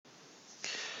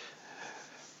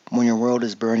When your world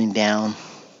is burning down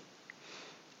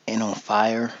and on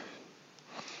fire,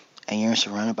 and you're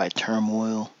surrounded by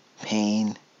turmoil,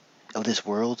 pain of this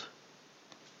world,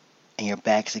 and your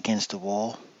back's against the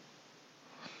wall,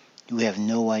 you have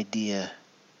no idea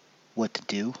what to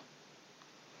do.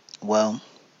 Well,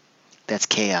 that's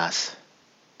chaos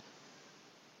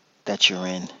that you're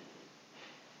in.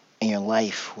 And your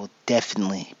life will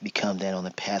definitely become that on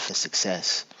the path of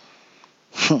success.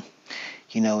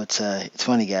 It's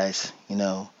funny, guys.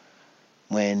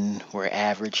 When we're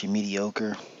average and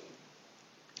mediocre,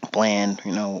 bland,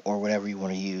 or whatever you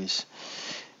want to use,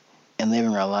 and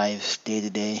living our lives day to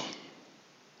day,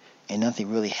 and nothing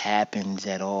really happens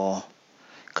at all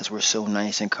because we're so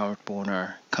nice and comfortable in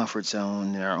our comfort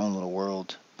zone in our own little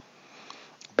world.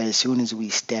 But as soon as we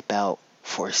step out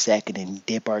for a second and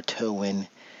dip our toe in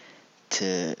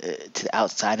to the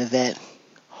outside of that,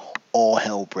 all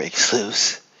hell breaks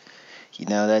loose.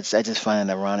 I just find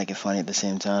it ironic and funny at the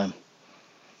same time.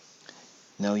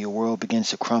 Your world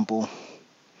begins to crumble,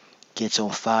 gets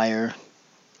on fire,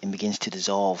 and begins to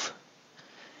dissolve.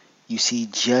 You see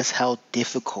just how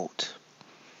difficult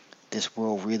this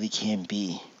world really can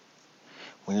be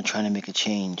when you're trying to make a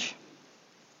change.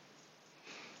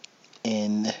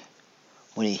 And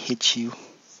when it hits you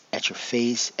at your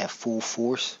face at full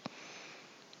force,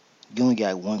 you only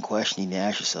got one question you need to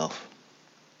ask yourself.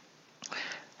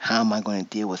 How am I going to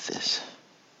deal with this?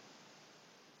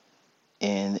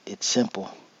 And it's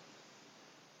simple.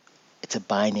 It's a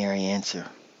binary answer.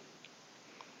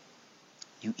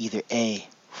 You either A,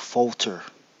 falter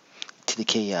to the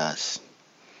chaos.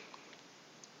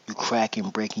 You crack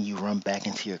and break and you run back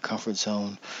into your comfort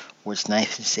zone where it's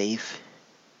nice and safe.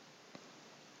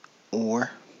 Or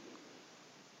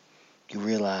you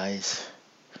realize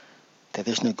that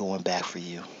there's no going back for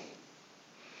you.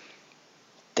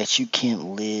 That you can't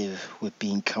live with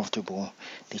being comfortable.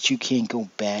 That you can't go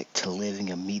back to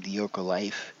living a mediocre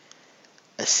life,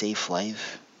 a safe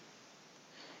life.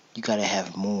 You gotta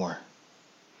have more.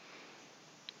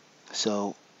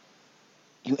 So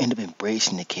you end up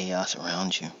embracing the chaos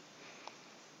around you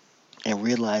and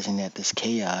realizing that this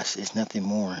chaos is nothing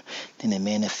more than a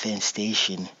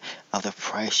manifestation of the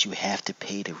price you have to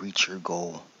pay to reach your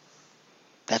goal.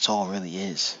 That's all it really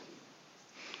is.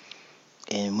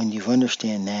 And when you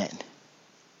understand that,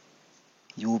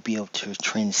 you will be able to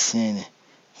transcend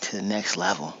to the next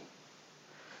level.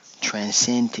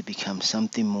 Transcend to become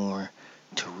something more,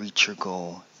 to reach your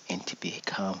goal and to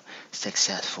become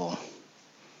successful.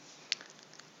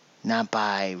 Not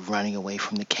by running away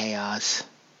from the chaos,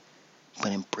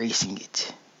 but embracing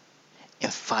it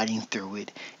and fighting through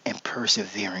it and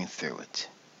persevering through it.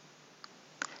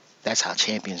 That's how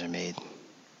champions are made.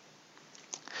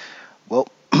 Well,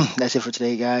 that's it for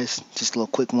today, guys. Just a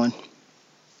little quick one.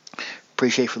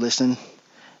 Appreciate you for listening.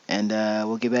 And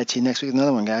we'll get back to you next week with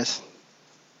another one, guys.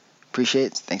 Appreciate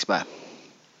it. Thanks. Bye.